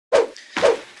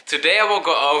Today I will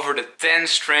go over the 10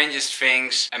 strangest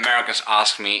things Americans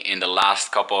asked me in the last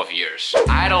couple of years.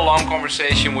 I had a long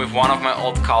conversation with one of my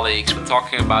old colleagues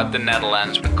talking about the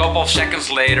Netherlands. A couple of seconds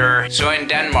later, so in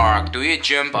Denmark, do you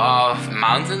jump off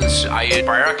mountains? Are you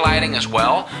paragliding as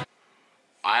well?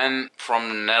 I'm from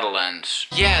the Netherlands.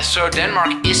 Yeah, so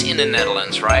Denmark is in the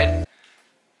Netherlands, right?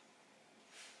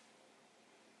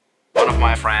 One of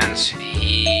my friends,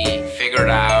 he figured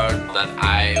out that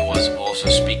I was also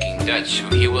speaking Dutch. So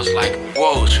he was like,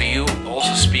 whoa, so you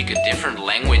also speak a different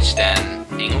language than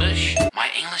English? My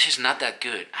English is not that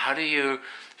good. How do you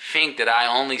think that I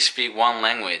only speak one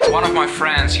language? One of my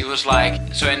friends, he was like,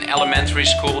 so in elementary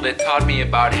school they taught me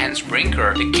about Hans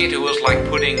Brinker, the kid who was like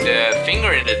putting the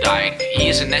finger in the dike. He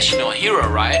is a national hero,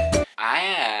 right? I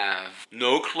have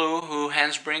no clue who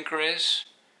Hans Brinker is.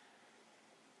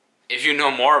 If you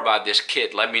know more about this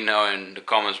kid, let me know in the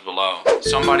comments below.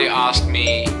 Somebody asked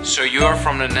me, so you're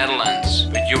from the Netherlands,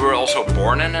 but you were also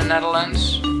born in the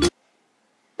Netherlands?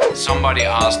 Somebody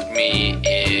asked me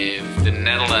if the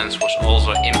Netherlands was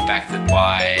also impacted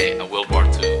by World War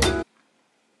II.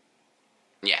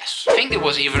 Yes. I think it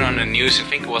was even on the news, I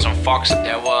think it was on Fox.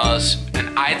 There was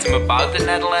an item about the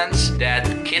Netherlands that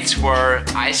kids were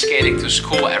ice skating to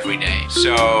school every day.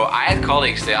 So I had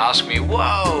colleagues, they asked me,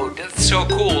 whoa, that's so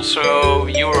cool. So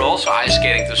you were also ice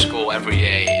skating to school every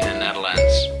day in the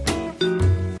Netherlands?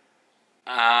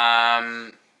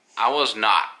 I was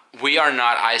not. We are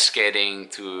not ice skating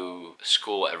to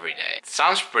school every day. It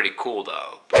sounds pretty cool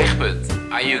though. But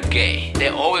are you gay? They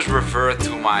always refer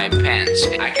to my pants.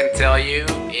 I can tell you,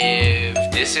 if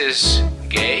this is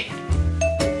gay,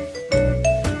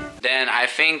 then I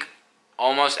think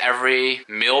almost every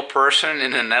male person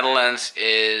in the Netherlands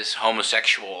is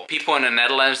homosexual. People in the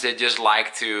Netherlands, they just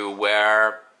like to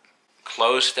wear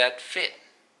clothes that fit.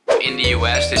 In the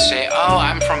US they say, oh,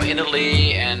 I'm from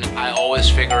Italy, and I always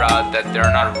figure out that they're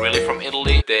not really from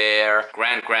Italy. Their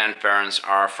grandparents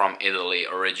are from Italy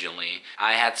originally.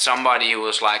 I had somebody who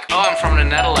was like, oh, I'm from the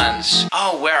Netherlands.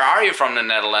 Oh, where are you from the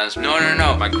Netherlands? No,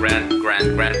 my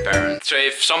grandparents. So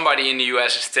if somebody in the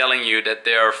US is telling you that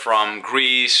they're from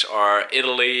Greece or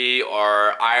Italy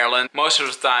or Ireland, most of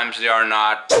the times they are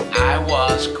not. I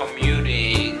was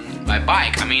commuting by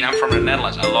bike. I mean, I'm from the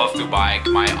Netherlands. I love to bike.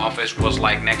 My office was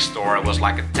like next door. It was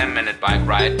like a 10-minute bike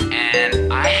ride.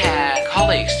 And I had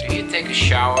colleagues. Do you take a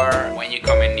shower when you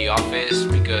come in the office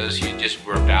because you just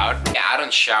worked out? Yeah, I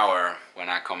don't shower when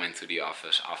I come into the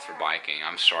office after biking.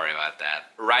 I'm sorry about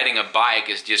that. Riding a bike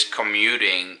is just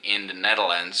commuting in the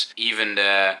Netherlands. Even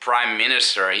the Prime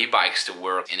Minister, he bikes to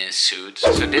work in his suit.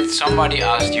 So did somebody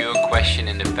ask you a question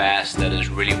in the past that is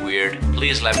really weird?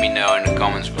 Please let me know in the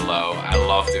comments below. I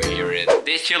love to hear it.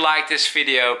 Did you like this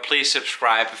video? Please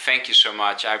subscribe. Thank you so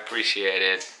much. I appreciate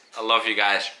it. I love you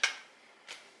guys.